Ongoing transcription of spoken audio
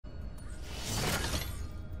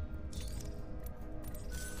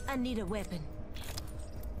I need a weapon.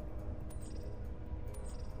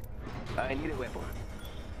 I need a weapon.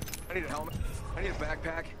 I need a helmet. I need a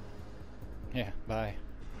backpack. Yeah, bye.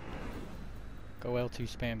 Go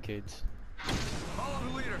L2 spam kids. Follow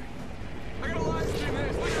the leader. I gotta live stream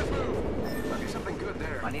this. Look at this move. Might be something good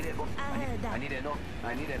there. I need it.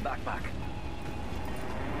 I need a backpack.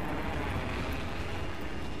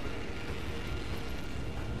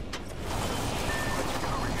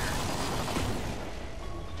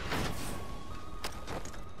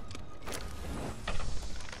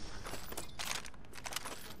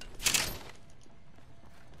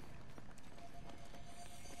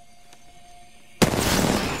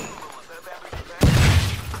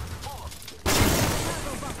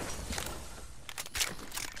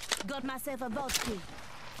 Got myself a vault key.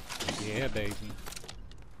 Yeah, baby.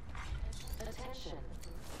 Attention.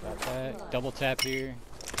 Got that. Double tap here.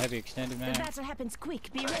 Heavy extended The mag. battle happens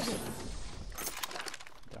quick. Be ready.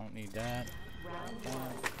 Don't need that.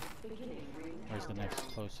 Where's the next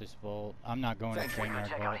closest vault? I'm not going to train yard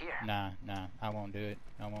vault. Nah, I won't do it.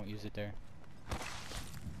 I won't use it there.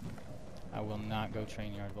 I will not go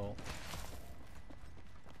train yard vault.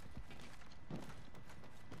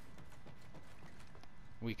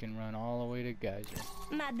 We can run all the way to Geyser.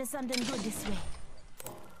 Might be something good this way.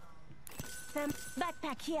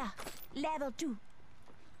 Backpack here. Level 2.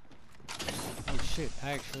 Oh shit,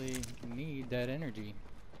 I actually need that energy.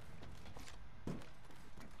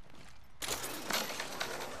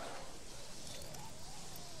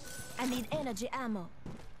 I need energy ammo.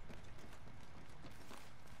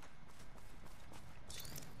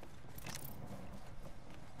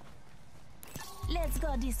 Let's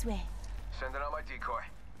go this way. Sending out my decoy.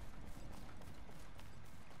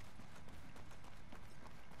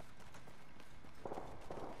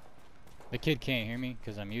 The kid can't hear me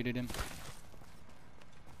because I muted him.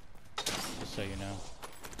 Just so you know.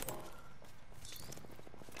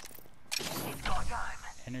 It's go time.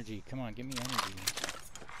 Energy, come on, give me energy.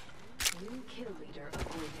 New kill leader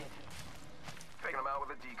appointed. Taking them out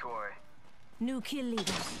with a decoy. New kill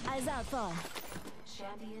leader. Eyes out for him.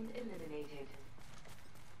 Champion eliminated.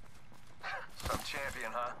 Some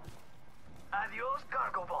champion, huh? Adios,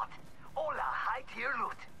 cargo bot. Hola, high tier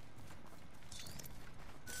loot.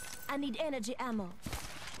 I need energy ammo.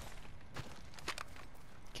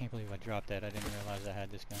 Can't believe I dropped that. I didn't realize I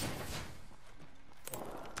had this gun.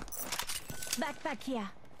 Backpack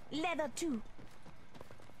here. Level 2.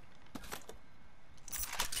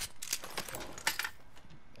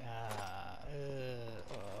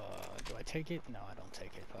 Do I take it? No, I don't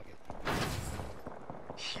take it. Fuck it.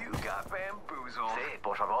 You got bamboozled. Sí,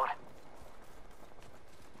 por favor.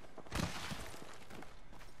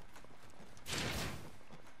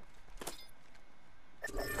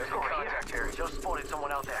 There's no contact here. Just spotted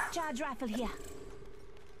someone out there. Charge rifle here.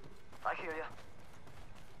 I hear ya.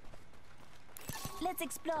 Let's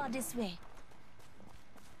explore this way.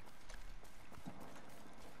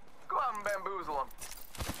 Go out and bamboozle them.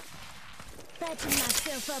 Patching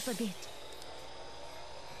myself up a bit.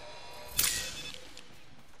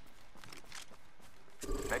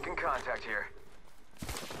 Making contact here.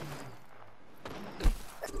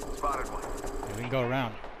 Spotted one. Yeah, we can go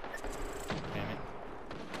around. Damn it.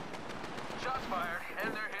 Shots fired,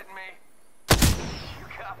 and they're hitting me. You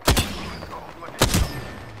got bamboozled. Look at you.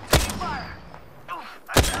 Taking fire. Oof,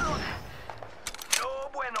 I'm down. No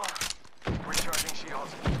bueno. Recharging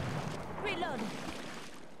shields. Reloading.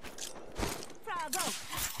 Frag out.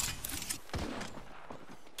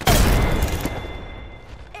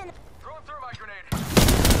 Throwing thermite grenade.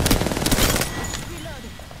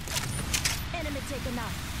 Reloading. Enemy taken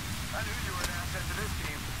out. I knew you were an asset to this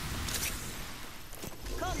team.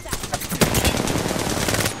 Contact.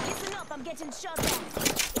 Listen up, I'm getting shot at.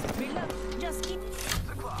 Reload. Just keep.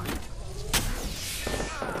 The clock.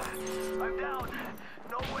 I'm down.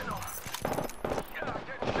 No bueno. Yeah,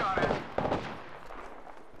 getting shot at.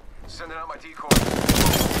 Sending out my decoy.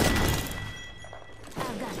 I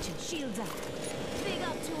got you. Shields up. Big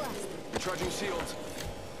up to us. Recharging shields.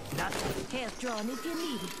 Health drawn if you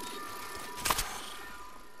need it.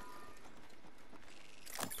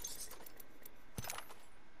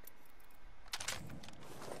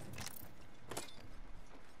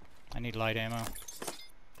 I need light ammo.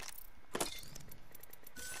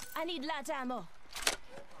 I need light ammo.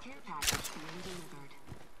 Care package being delivered.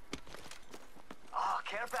 Oh,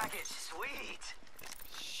 care package. Sweet.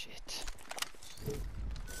 Shit.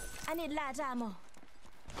 I need light ammo.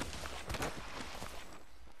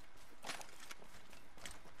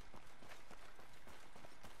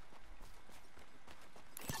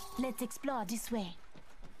 Let's explore this way.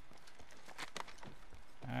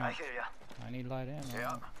 I Alright. hear ya. I need light ammo.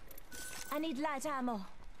 Yeah. I need light ammo.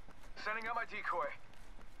 Sending out my decoy.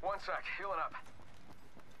 1 sec, healing up.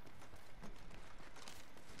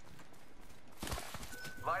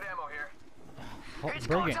 Light ammo here. Oh, It's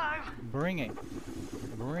bring go it. time. Bring it.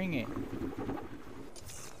 Bring it.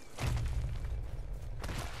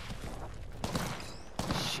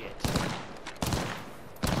 Shit.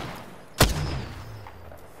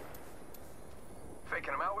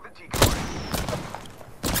 Faking him out with a decoy.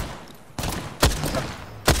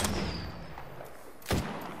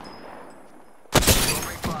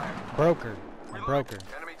 Opening fire. Broker. I broke her.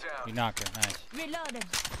 Enemy down. You knocked her. Nice. Reloading.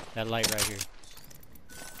 That light right here.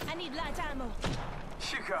 I need light ammo.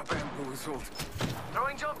 You got bamboozled.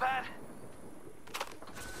 Throwing jump pad.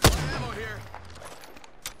 Light ammo here.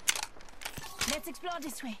 Let's explore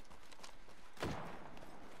this way.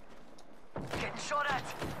 Getting shot at.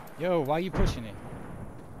 Yo, why you pushing it?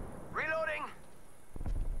 Reloading.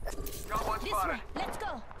 Got one This spotted. way. Let's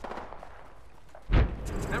go.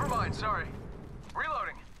 Never mind, sorry.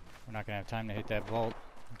 Reloading. We're not gonna have time to hit that vault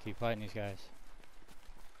and keep fighting these guys.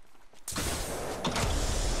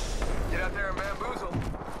 Get out there and bamboozle.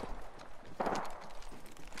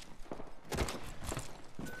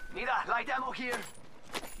 Need a light ammo here.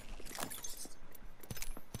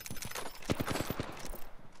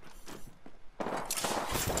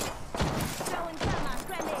 Throwing thermos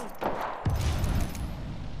grenade.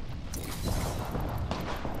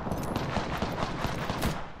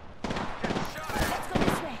 Getting shot at. Let's go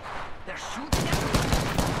this way. They're shooting at me.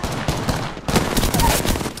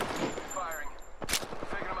 Firing.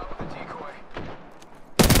 Faking him out with a decoy.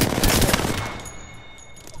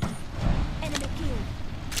 Enemy killed.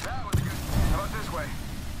 That was a good. How about this way?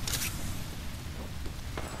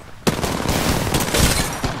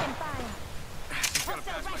 Taking fire. Just gotta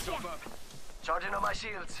patch myself up. Charging on my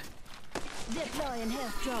shields. Deploying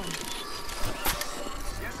health drone.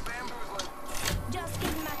 Yes, bamboozling. Just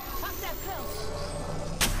getting my hostile close.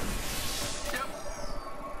 Yep.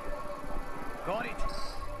 Got it.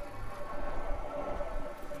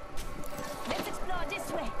 Let's explore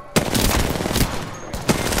this way.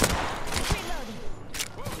 Reloading.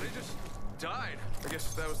 Whoa, they just died. I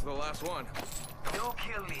guess that was the last one. No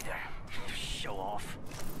kill leader. Show off.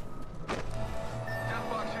 Death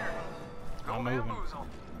box here. Go I'm moving. bamboozle.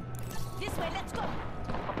 This way. Let's go.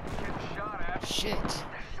 Getting shot at. Shit.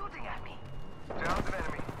 They're shooting at me. Down's an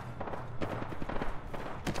enemy.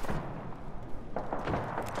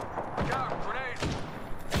 Go, grenade.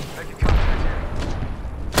 Making contact here.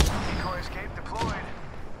 Decoy escape deployed.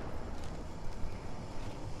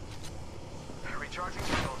 Recharging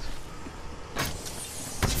shields.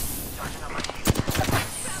 Charging on my shields.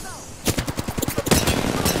 Bravo.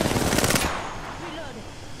 Reloading.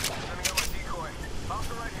 Sending out my decoy.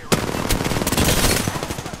 Hostile right here.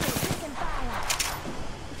 Taking fire.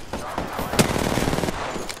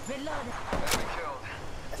 Reloading. Enemy killed.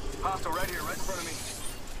 Hostile right here, right in front of me.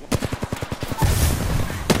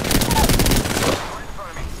 Right in front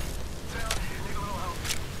of me. Down. Need a little help.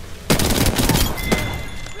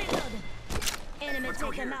 Reloading. Enemy Let's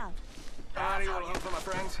go taken here. out. I need a little help from my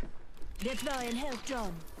friends. Deploying health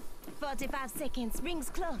drone. 45 seconds. Rings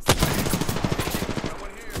close. Got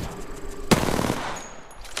one here.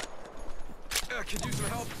 Could use some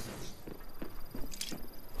help.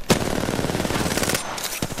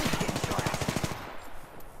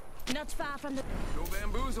 Not far from the... Go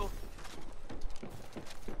bamboozle.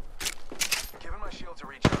 Giving my shield to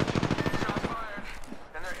recharge. Shots fired.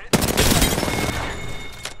 And they're hitting.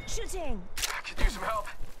 Shooting. Could use some help.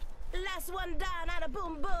 Last one down and a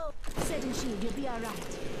boom boom. Setting shield. You'll be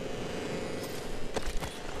alright.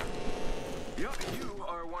 Yep, you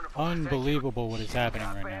are wonderful. Unbelievable what is happening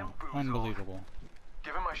got right now. bamboozled. Unbelievable.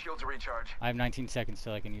 Giving my shield to recharge. I have 19 seconds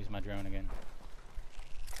till I can use my drone again.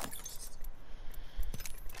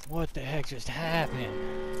 What the heck just happened?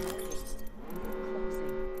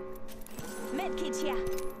 Medkit here.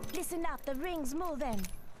 Listen up. The ring's moving.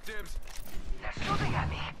 Dibs. They're shooting at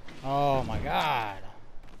me. Oh my god.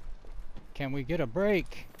 Can we get a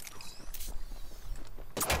break?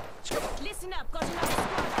 Listen up. Got another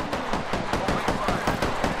squad coming Opening fire.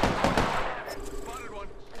 Spotted one.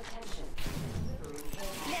 in.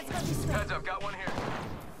 Let's go this way. Heads up, got one here.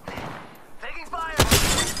 Taking fire.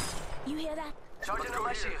 You hear that? Charging Let's on go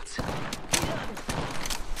my here. shields. Reloading.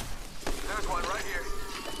 There's one right here.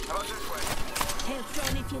 How about this way? Health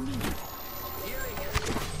drone if you need it.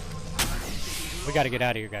 We gotta get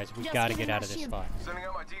out of here, guys. We Just gotta giving get out my of this shield. spot. Sending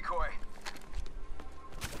out my decoy.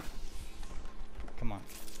 Come on.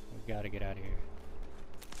 We gotta get out of here.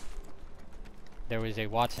 There was a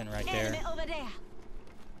Watson right there. Enemy over there.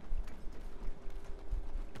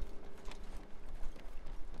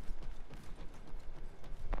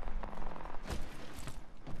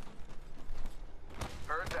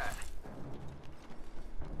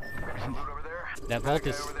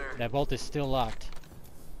 That vault is still locked.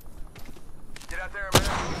 Get out there,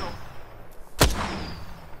 man.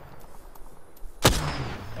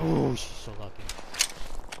 Oh, she's so lucky.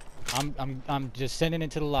 I'm just sending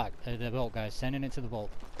it to the lock, the vault, guys. Sending it to the vault.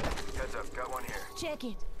 Heads up, got one here. Check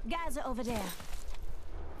it. Guys are over there.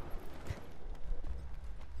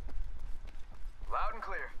 Loud and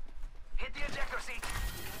clear. Hit the ejector seat.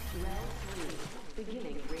 Round 3.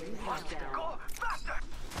 Beginning ring countdown. Go faster.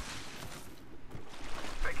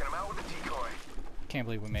 Faking him out with a decoy. Can't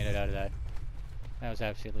believe we made it out of that. That was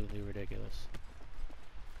absolutely ridiculous.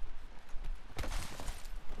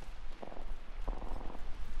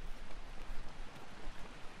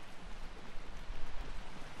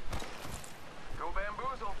 Go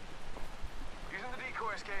bamboozle. Using the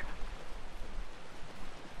decoy escape.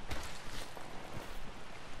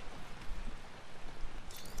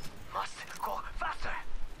 Must go faster.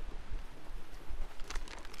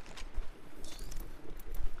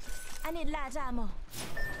 I need light ammo.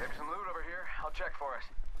 Maybe some loot over here. I'll check for us.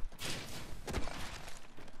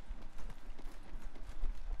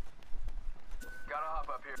 Gotta hop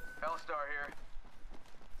up here. L-Star here.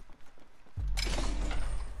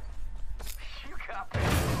 You got me.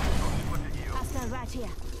 Look at you. I'll stand right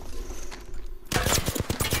here.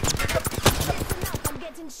 Listen up, I'm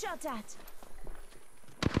getting shot at.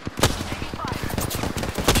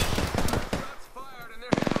 Shots fired and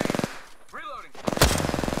they're hitting me. Reloading.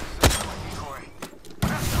 Decoy.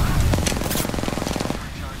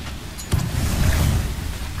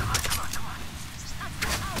 Recharge. Come on.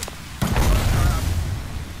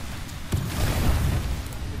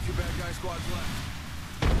 The 2 bad guy squads left.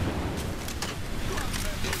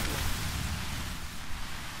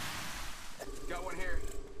 Got one here.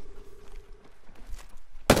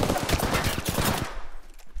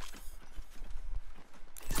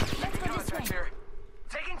 Let's go this way. Here.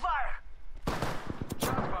 Taking fire.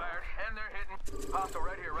 Shots fired, and they're hitting. Hostile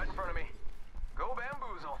right here, right in front of me. Go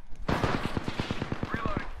bamboozle.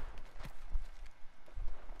 Reloading.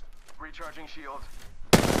 Recharging shields.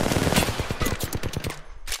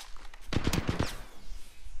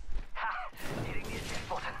 Ha! Hitting the eject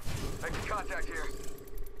button. Making contact here.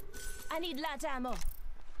 I need light ammo.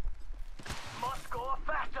 Must go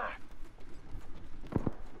faster.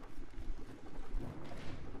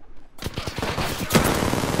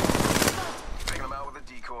 Taking him out with a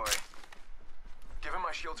decoy. Give him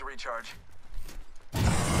my shield to recharge.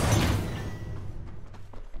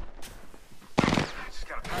 Just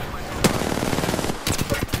gotta pass myself.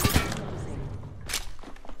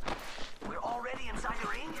 We're already inside the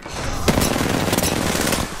ring?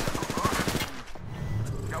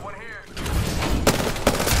 Got one here.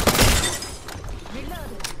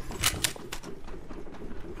 Reloaded.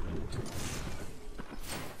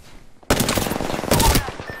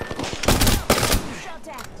 Shot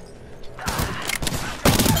at.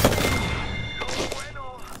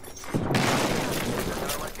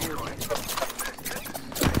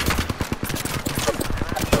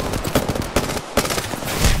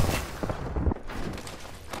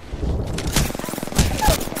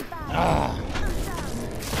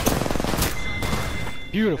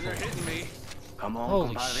 Beautiful. Hitting me. Come on,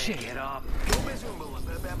 Holy compadre, shit. get up.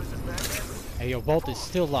 Hey, yo, vault is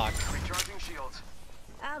still locked. Recharging shields.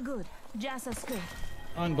 All good. Just a script.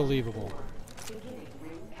 Unbelievable. Beginning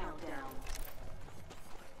ring countdown.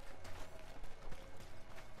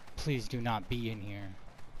 Please do not be in here.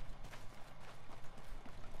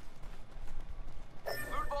 Loot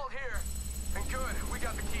vault here. And good, we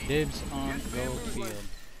got the key. Dibs on Get go bamboozling. field.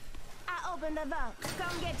 I opened the vault.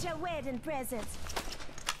 Come get your wedding presents.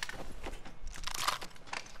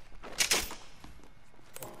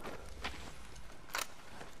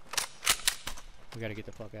 We gotta get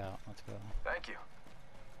the fuck out. Let's go. Thank you.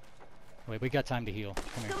 Wait, we got time to heal.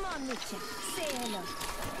 Come here. Come on, Richard. Say hello.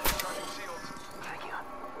 Charging shields. Thank you.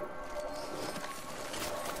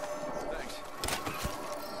 Thanks.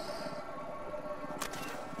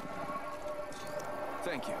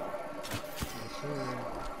 Thank you. Yes, sir.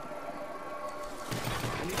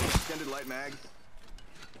 I need an extended light mag.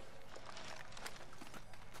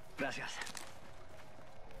 Gracias.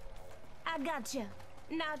 I got you.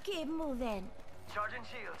 Now keep moving. Charging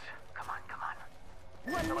shields. Come on, come on.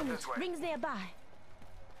 1 Coming minute. this way. Rings nearby.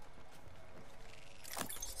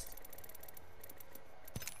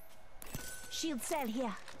 Shield cell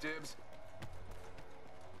here. Dibs.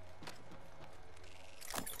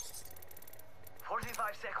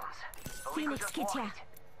 45 seconds. But we could Phoenix just kit walk here.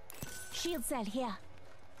 it. Shield cell here.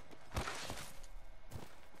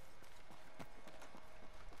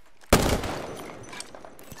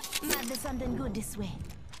 Might be something good this way.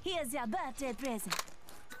 Here's your birthday present.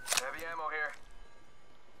 Heavy ammo here.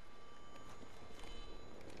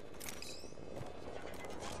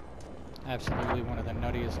 Absolutely one of the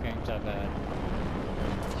nuttiest games I've had.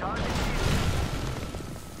 Charge it.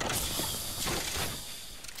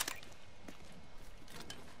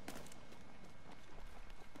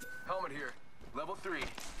 Helmet here. Level 3.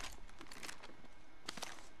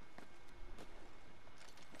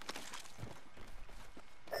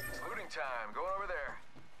 It's looting time. Going over there.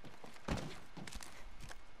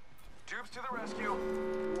 Tubes to the rescue.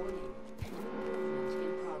 Warning. Movement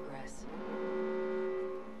in progress.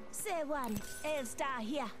 Say one. L-Star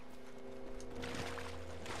here.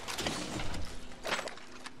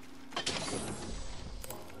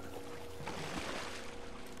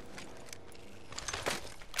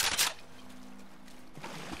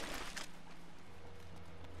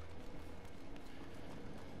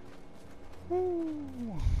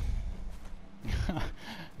 Woo.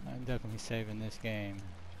 I'm definitely saving this game.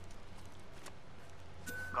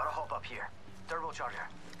 Gotta hop up here. Turbocharger.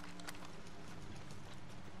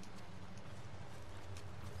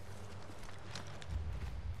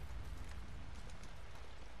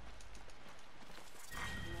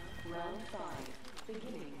 Round 5.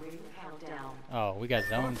 Beginning ring countdown. Oh, we got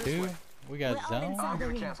zone too? We got We're all zone? inside the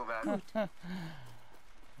ring. Cancel that.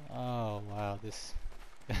 Oh wow, this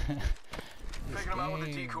Taking him out with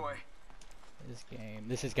a decoy.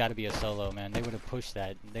 this has got to be a solo, man. They would have pushed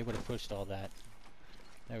that. They would have pushed all that.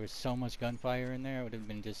 There was so much gunfire in there. It would have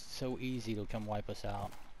been just so easy to come wipe us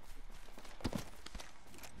out.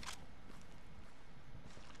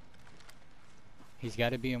 He's got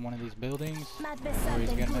to be in one of these buildings, Might be or he's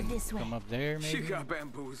something gonna good this way. come up there. She Maybe. got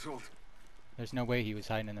bamboozled. There's no way he was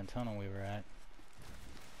hiding in the tunnel we were at.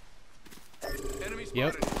 Enemy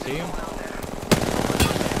Yep, spotted. see him?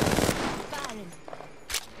 Firing.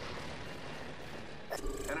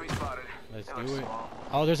 Enemy spotted. Let's They do look it. small.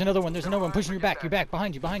 Oh, there's another one. There's another one pushing your back. Your back,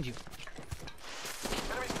 behind you, behind you.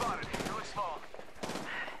 Enemy spotted. They look small.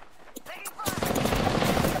 Taking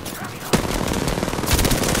fire.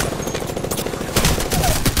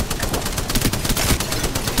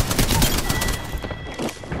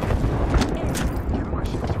 Giving my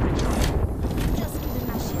shields a recharge. Just giving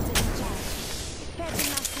my shields a recharge. Patching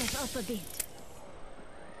myself up a bit.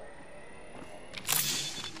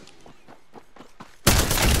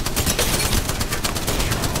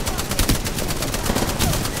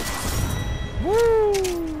 Woo!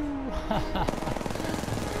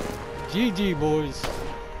 GG, boys.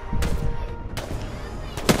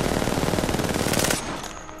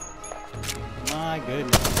 My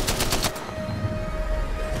goodness.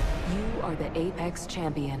 You are the Apex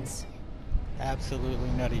champions. Absolutely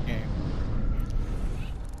nutty game.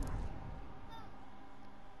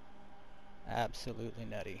 Absolutely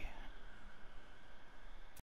nutty.